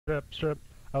Strip.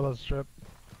 I love strip.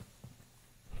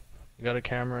 You got a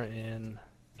camera in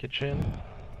kitchen,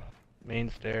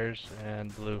 main stairs,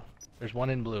 and blue. There's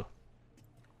one in blue.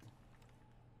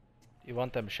 You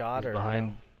want them shot or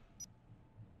behind?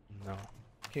 No.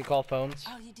 Can you call phones?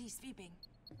 LED sweeping.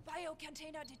 Bio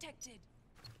container detected.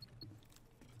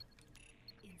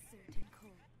 Inserting code.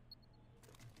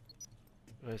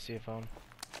 Do I see a phone?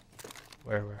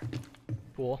 Where?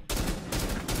 Pool.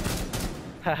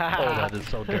 Oh, that is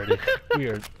so dirty.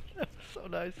 Weird. So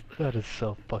nice. That is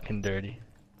so fucking dirty.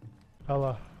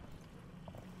 Hello.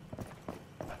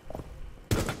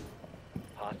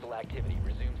 Hostile activity.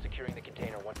 Resume securing the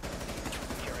container once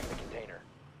securing the container.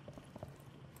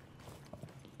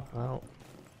 Well.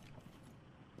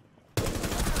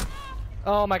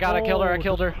 Oh my god, I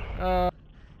killed her.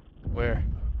 Where?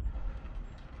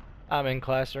 I'm in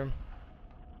classroom.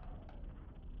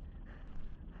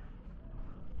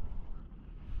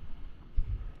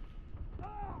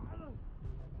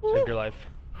 Save your life.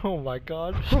 Oh my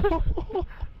god.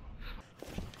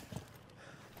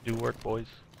 Do work, boys.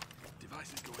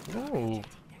 Ooh.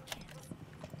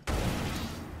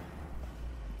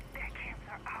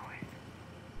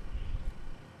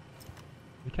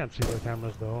 We can't see their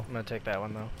cameras though. I'm gonna take that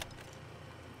one though.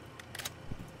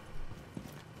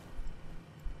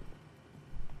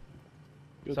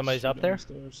 Good Somebody's shit up there?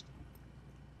 downstairs.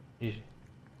 Easy.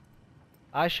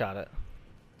 I shot it.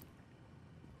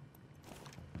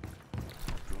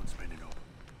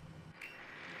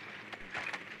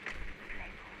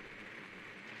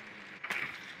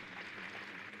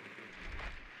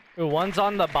 Ooh, one's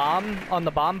on the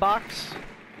bomb box.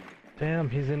 Damn,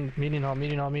 he's in meeting hall.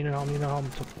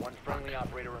 One friendly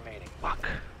operator remaining. Fuck.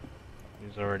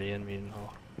 He's already in meeting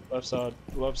hall. Left side.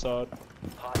 Hostile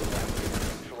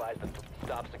activity. Neutralize them.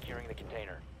 Stop securing the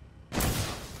container.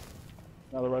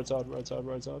 Now the right side.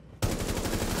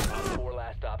 Four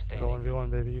last stop Go standing.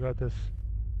 1v1, baby. You got this.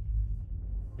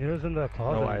 Mirror's in the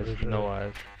closet. No eyes. for sure. No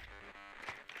eyes.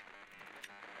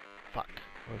 Fuck.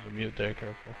 There's a mute there.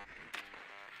 Careful.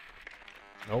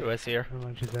 Nope. Ooh, I see her. Never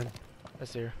mind, she's in. I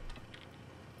see her.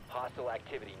 Hostile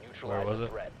activity. Neutralize was the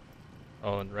it? threat.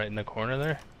 Oh, and right in the corner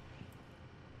there.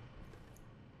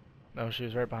 No, she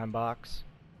was right behind box.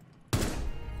 Op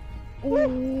 4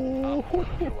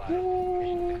 neutralized.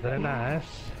 Mission Very nice.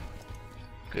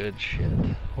 Good shit.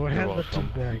 We're You're the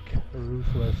welcome. back.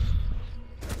 Ruthless.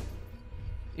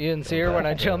 You didn't see her when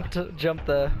I jumped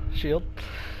the shield?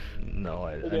 No,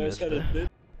 I You guys missed had it. a bit.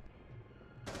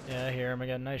 Yeah, I hear him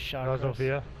again. Nice shot. That was Chris.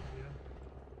 Sophia.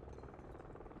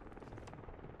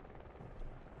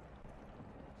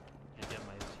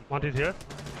 Monty's here.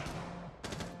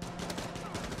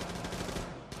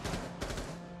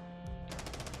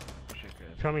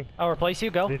 Coming. I'll replace you.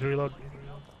 Go. Need to reload.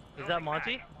 Is that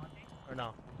Monty? Or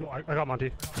no? No, I got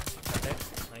Monty. Okay,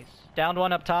 nice. Downed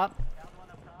one up top.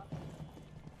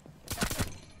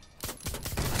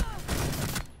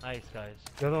 Nice, guys.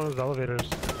 The other one is elevators.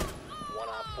 One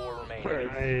op 4 remaining.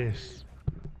 Nice.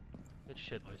 Good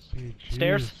shit, boys. GG's.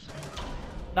 Stairs.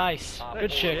 Nice. Op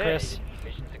Good 4 shit, Chris.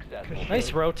 Mission successful.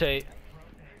 Nice rotate.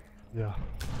 Yeah.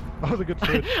 That was a good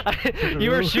switch.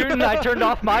 You were shooting. I turned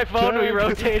off my phone. We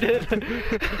rotated. Tag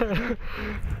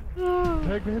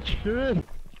that shit.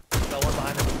 Got one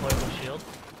behind the deployable shield.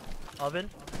 Oven.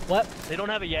 What? They don't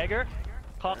have a Jaeger.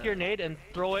 Cock your nade and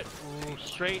throw it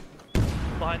straight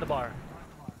behind the bar.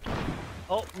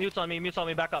 Oh, mute's on me.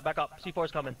 Back up.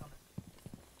 C4's coming.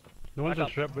 No one's Back in up.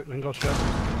 strip, but we can go strip.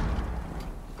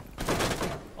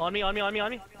 On me.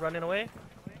 Running away.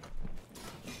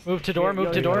 Move to door.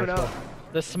 Move to door. No.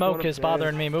 The smoke is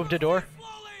bothering me. Move to door.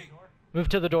 Move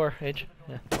to the door, Age.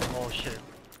 Yeah. Oh shit.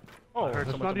 Oh, I heard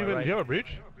that's someone not to my even. right. You have a breach?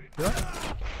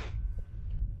 Yeah.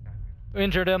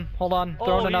 Injured him. Hold on. Oh,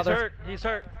 Throwing another. He's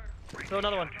hurt. Throw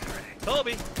another one.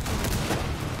 Kobe.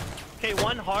 Okay,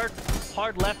 one hard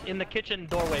left in the kitchen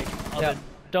doorway. Yeah. Oven.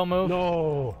 Don't move.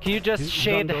 No. Can you just He's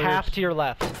shade on half billiards. to your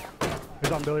left?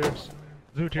 He's on billiards.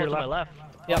 Zoo to Oh, your to my left. left.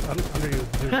 Yep. Under you.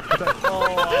 Zoo.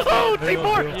 Oh,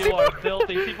 C4! you are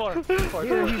filthy.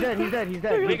 C4. He's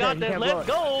dead. We got this. Let's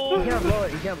He go.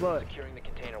 can't blow it. Securing the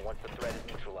container once the threat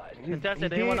is neutralized.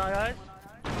 Contested. He Anyone did. eyes?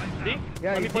 See?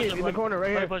 Yeah, Let me he's push deep him. in the corner right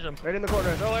Let here. me push him. Right in the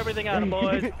corner. Throw everything at him,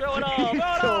 boys. Throw it all. Throw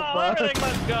it So all. fun. Everything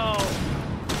must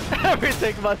go.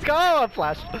 Everything must go. Oh,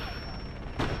 flash.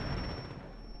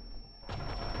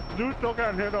 Zoo still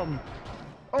can't hit him.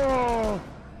 Oh.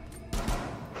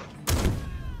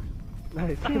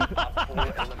 Nice. Op 4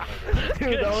 eliminated.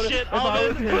 Good shit, if I was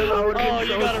Oven. him, I would've Oh, been you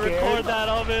so gotta scared. record that,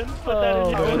 Oven. Put that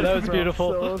in Oh, your that was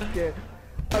beautiful. So scared.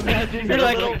 Imagine You're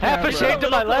like little half a camera. shade to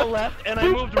my left. and I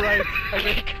moved right.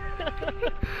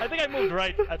 I think I moved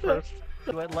right at first.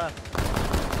 He went left.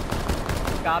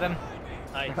 Got him.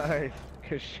 Nice. Nice.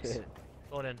 Good shit.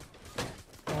 Going in.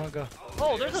 I wanna go.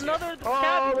 Oh, there's another Oh,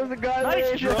 cabin. there's a guy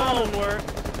Nice there. drone work.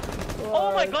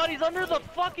 Oh my god, he's under the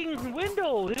fucking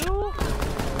window, dude.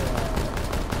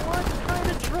 What kind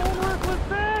of drone work was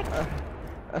that?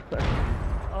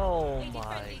 Oh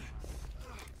my.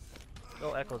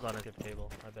 No echoes on a tip table,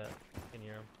 I bet. You can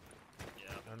hear him.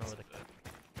 Yeah. I don't know where the... I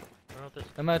don't know if this...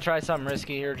 I'm gonna try something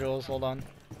risky here, Jules. Hold on.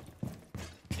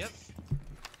 Yep.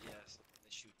 Yes, they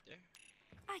shoot there.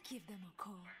 I give them a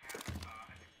call.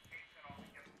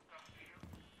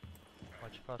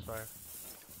 Watch your crossfire.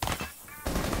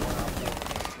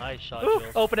 Nice shot, Ooh,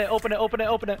 Jules. open it, open it, open it,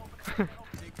 open it. Nice.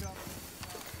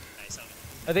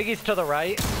 I think he's to the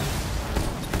right.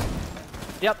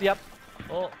 Yep, yep.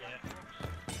 Oh,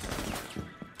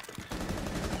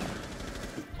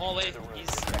 Oh wait, he's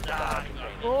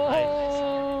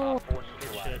Oh! good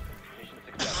shit. Mission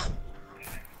successful.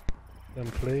 Then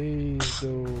please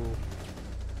do.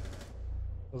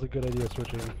 That was a good idea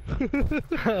switching. The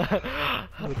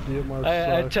DMR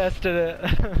I sucks. tested it.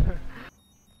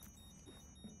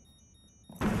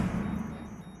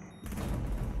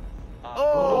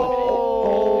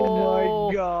 Oh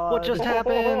my god. What just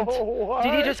happened? What?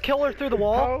 Did he just kill her through the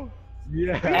wall? How?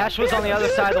 Yeah. Ash was on the other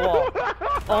side of the wall.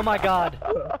 Oh my god.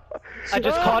 I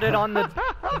just caught it on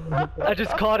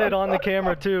the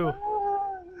camera too.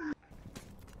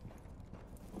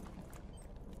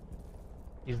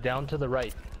 He's down to the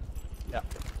right. Yeah.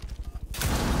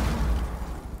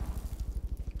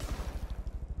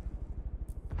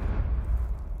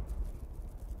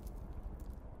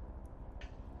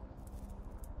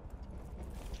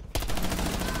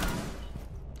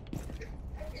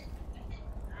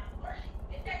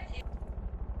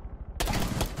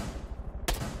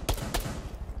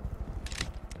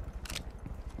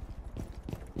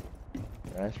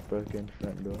 Ash broken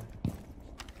front door.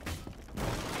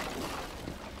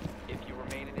 If you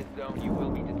remain in this zone, you will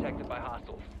be detected by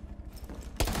hostiles.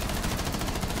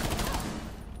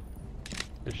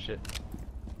 Good shit.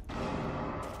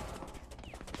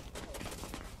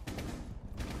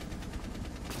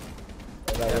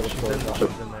 Yeah,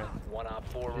 she's in there. One op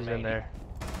 4 She's remaining. in there.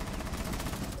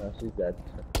 Oh, she's dead.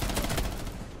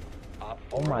 Op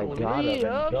Oh 4 my eliminated. god, Lee,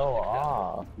 Evan, up. go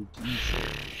off.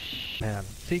 Man,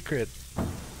 secret.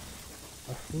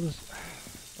 Who's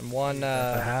And one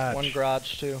hatch. one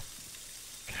garage too.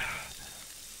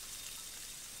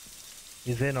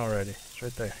 He's in already. It's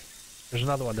right there. There's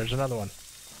another one. There's another one.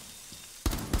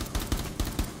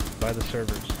 By the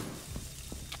servers.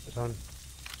 It's on.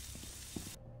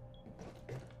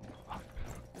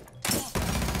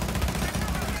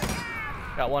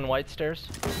 Got one white stairs.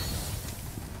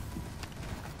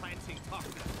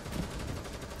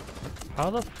 How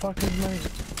the fuck is my...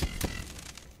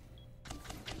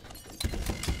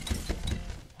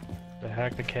 They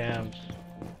hacked the cams.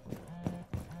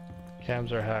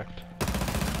 Cams are hacked.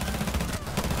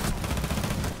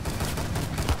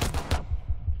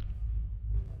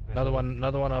 Another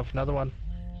one off, another one.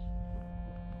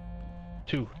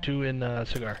 Two in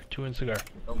cigar,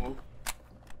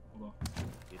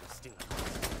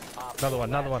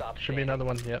 Another one, should be another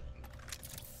one, yep.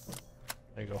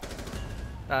 There you go.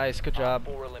 Nice, good job.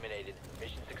 4 eliminated.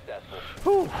 Mission successful.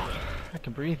 Whew, I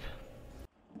can breathe.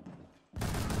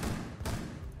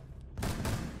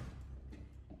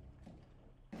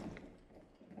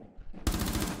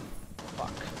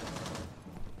 Fuck.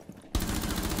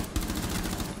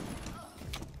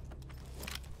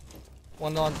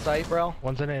 One on site, bro.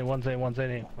 One's an A, one's an A, one's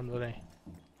an A, one's an A.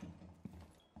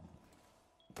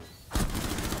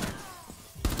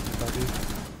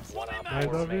 One op I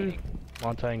 4 love you. remaining.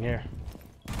 Montying here.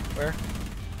 Where?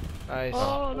 Nice.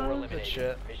 Op 4 Good eliminated.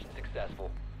 shit. Mission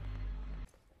successful.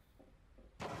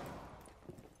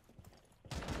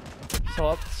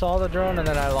 Saw the drone and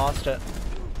then I lost it.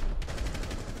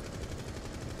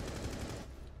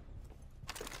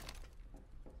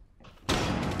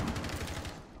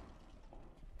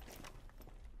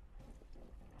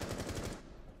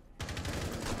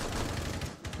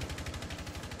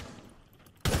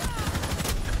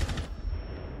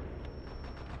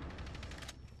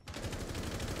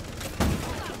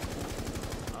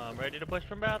 I'm ready to push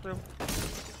from bathroom.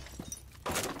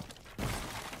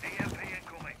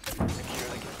 Secure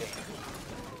the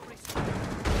container.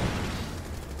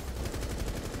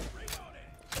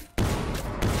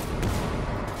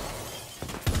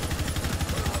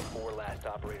 Op 4 last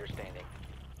operator standing.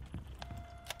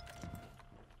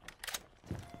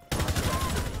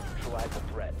 Neutralize the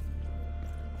threat.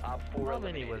 Op 4 How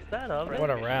many was eliminated. that of? What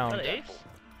a Mission round. Was that an ace? successful.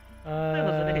 That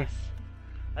was an ace.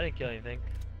 I didn't kill anything.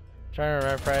 Trying to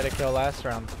remember if I had a kill last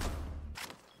round.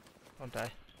 Don't die.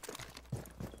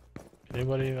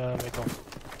 Anybody make a...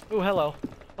 Ooh, hello.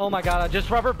 Oh my god, I just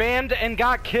rubber banded and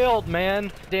got killed,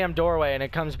 man. Damn doorway, and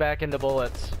it comes back into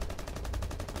bullets.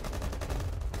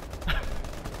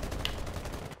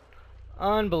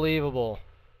 Unbelievable.